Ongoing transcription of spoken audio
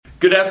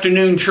Good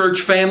afternoon, church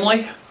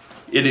family.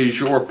 It is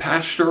your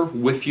pastor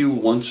with you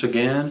once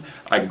again.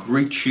 I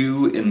greet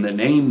you in the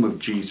name of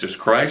Jesus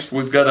Christ.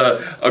 We've got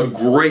a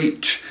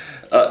great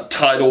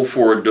title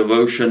for a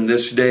devotion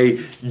this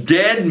day,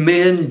 Dead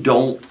Men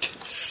Don't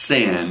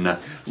Sin.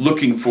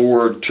 Looking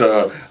forward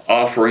to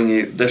offering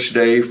it this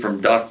day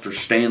from Dr.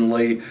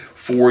 Stanley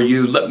for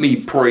you. Let me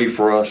pray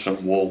for us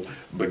and we'll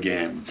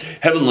begin.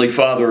 Heavenly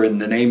Father, in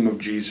the name of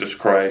Jesus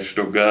Christ,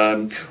 oh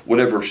God,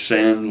 whatever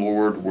sin,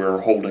 Lord, we're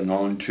holding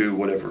on to,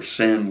 whatever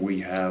sin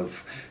we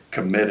have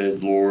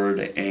committed, Lord,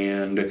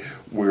 and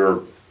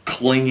we're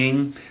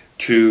clinging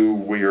to,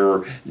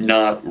 we're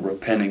not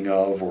repenting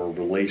of or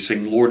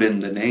releasing, Lord, in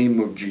the name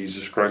of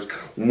Jesus Christ,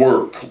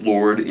 work,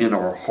 Lord, in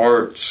our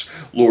hearts,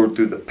 Lord,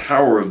 through the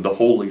power of the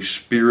Holy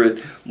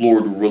Spirit,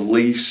 Lord,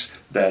 release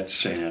that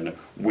sin.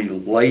 We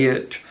lay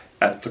it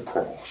at the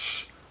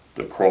cross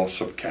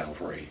of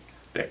Calvary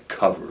that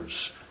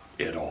covers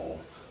it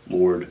all.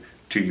 Lord,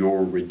 to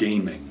your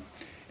redeeming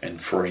and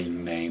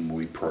freeing name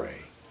we pray.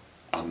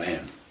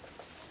 Amen.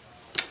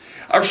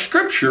 Our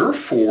scripture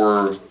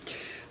for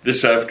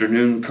this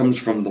afternoon comes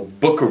from the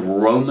book of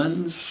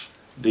Romans,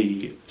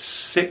 the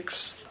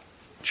 6th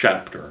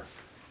chapter,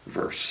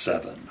 verse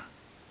 7.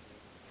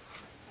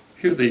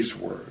 Hear these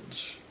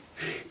words.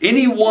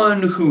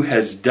 Anyone who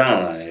has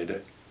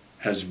died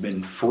has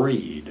been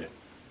freed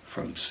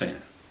from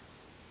sin.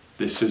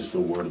 This is the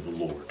word of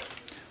the Lord.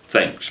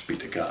 Thanks be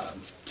to God.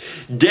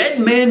 Dead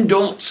men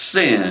don't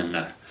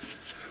sin.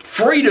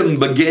 Freedom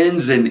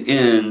begins and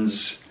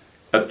ends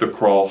at the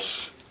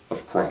cross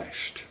of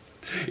Christ.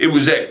 It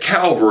was at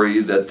Calvary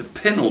that the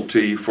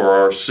penalty for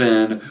our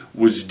sin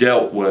was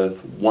dealt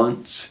with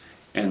once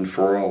and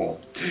for all.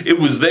 It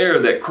was there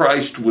that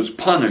Christ was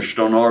punished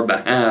on our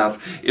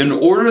behalf in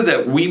order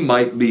that we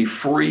might be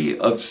free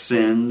of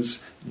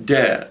sin's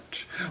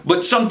debt.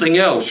 But something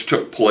else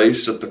took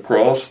place at the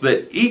cross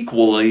that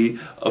equally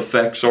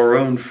affects our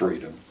own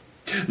freedom.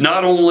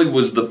 Not only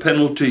was the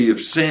penalty of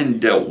sin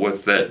dealt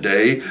with that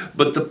day,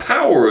 but the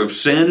power of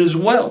sin as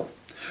well.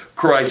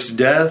 Christ's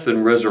death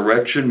and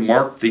resurrection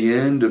marked the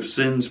end of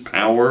sin's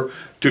power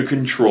to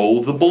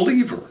control the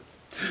believer.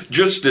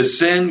 Just as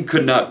sin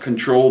could not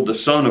control the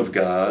Son of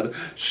God,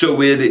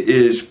 so it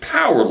is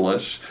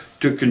powerless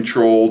to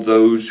control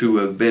those who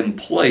have been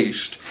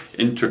placed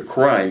into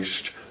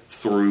Christ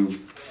through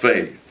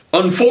faith.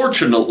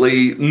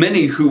 Unfortunately,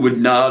 many who would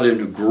nod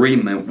in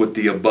agreement with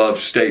the above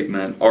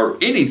statement are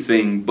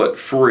anything but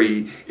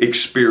free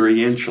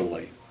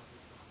experientially.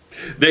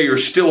 They are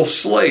still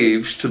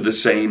slaves to the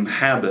same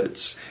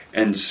habits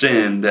and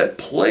sin that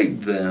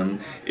plagued them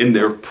in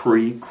their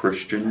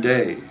pre-Christian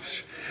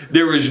days.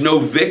 There is no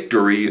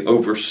victory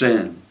over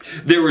sin.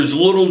 There is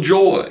little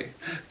joy.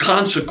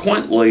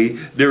 Consequently,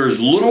 there is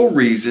little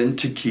reason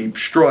to keep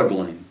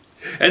struggling.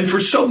 And for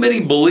so many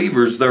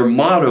believers, their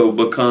motto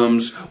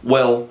becomes,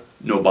 well,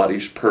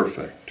 nobody's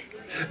perfect.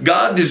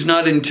 God does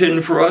not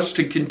intend for us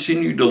to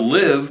continue to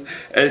live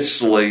as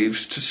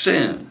slaves to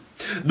sin.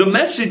 The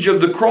message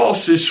of the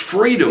cross is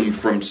freedom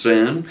from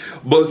sin,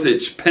 both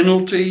its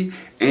penalty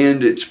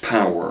and its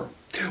power.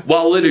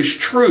 While it is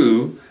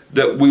true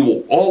that we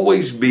will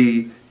always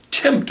be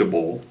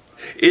temptable,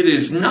 it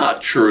is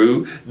not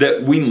true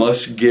that we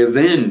must give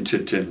in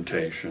to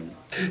temptation.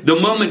 The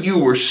moment you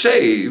were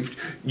saved,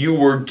 you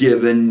were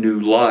given new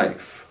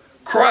life,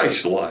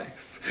 Christ's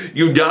life.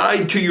 You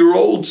died to your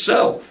old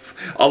self,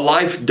 a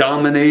life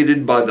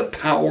dominated by the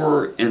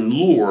power and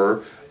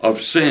lure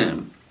of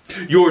sin.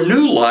 Your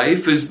new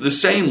life is the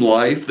same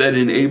life that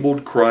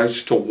enabled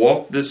Christ to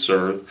walk this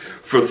earth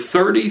for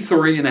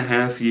 33 and a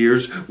half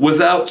years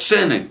without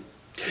sinning.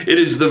 It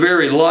is the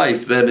very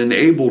life that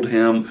enabled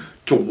him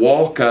to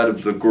walk out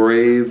of the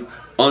grave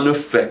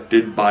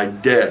unaffected by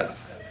death.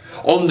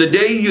 On the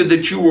day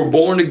that you were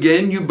born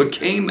again, you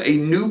became a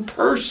new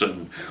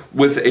person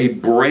with a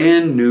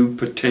brand new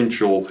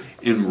potential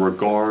in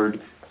regard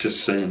to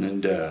sin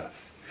and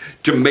death.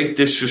 To make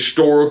this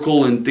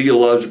historical and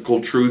theological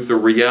truth a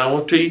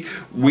reality,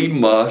 we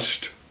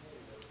must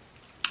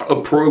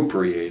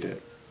appropriate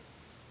it.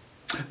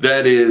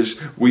 That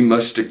is, we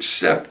must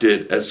accept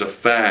it as a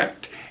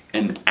fact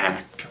and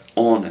act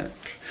on it.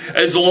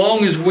 As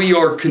long as we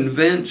are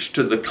convinced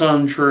to the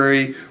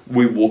contrary,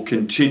 we will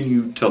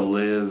continue to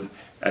live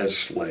as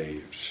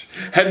slaves.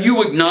 Have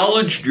you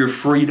acknowledged your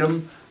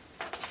freedom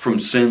from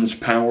sin's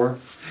power?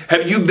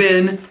 Have you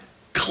been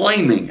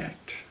claiming it?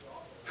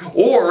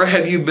 Or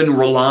have you been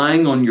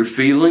relying on your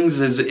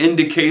feelings as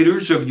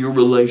indicators of your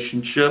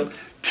relationship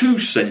to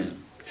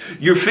sin?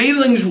 Your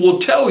feelings will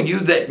tell you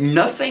that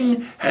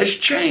nothing has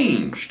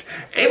changed.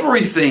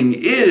 Everything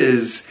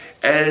is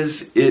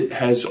as it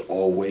has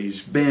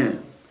always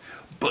been.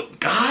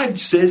 But God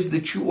says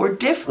that you are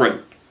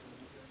different.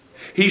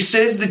 He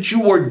says that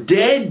you are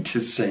dead to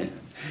sin.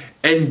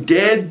 And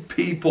dead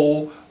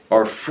people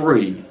are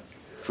free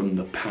from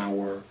the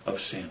power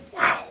of sin.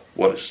 Wow,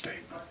 what a statement.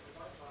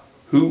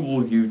 Who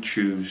will you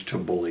choose to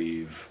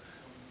believe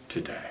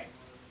today?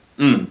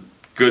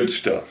 Good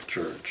stuff,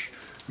 church.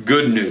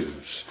 Good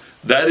news.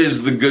 That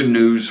is the good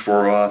news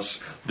for us.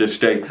 this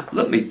day.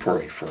 Let me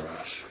pray for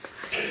us.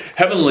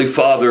 Heavenly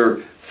Father,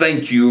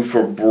 thank you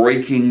for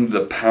breaking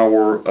the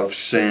power of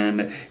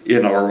sin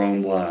in our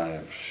own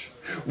lives.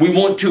 We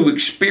want to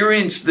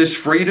experience this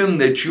freedom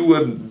that you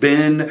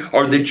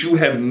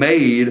have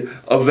made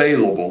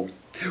available.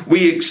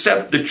 We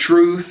accept the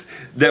truth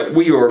that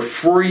we are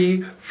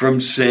free from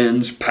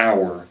sin's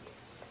power.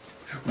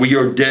 We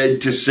are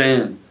dead to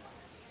sin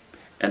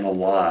and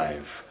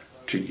alive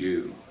to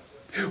you.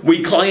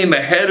 We claim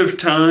ahead of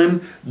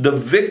time the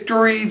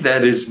victory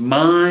that is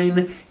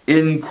mine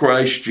in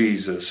Christ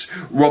Jesus.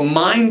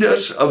 Remind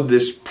us of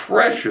this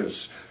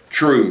precious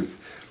truth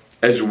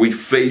as we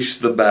face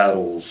the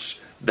battles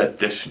that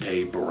this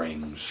day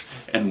brings.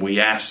 And we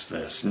ask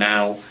this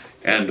now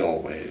and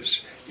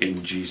always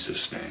in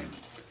Jesus' name.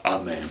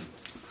 Amen.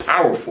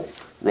 Powerful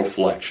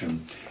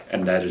reflection,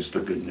 and that is the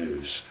good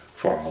news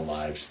for our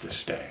lives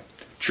this day.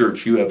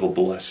 Church, you have a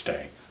blessed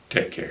day.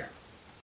 Take care.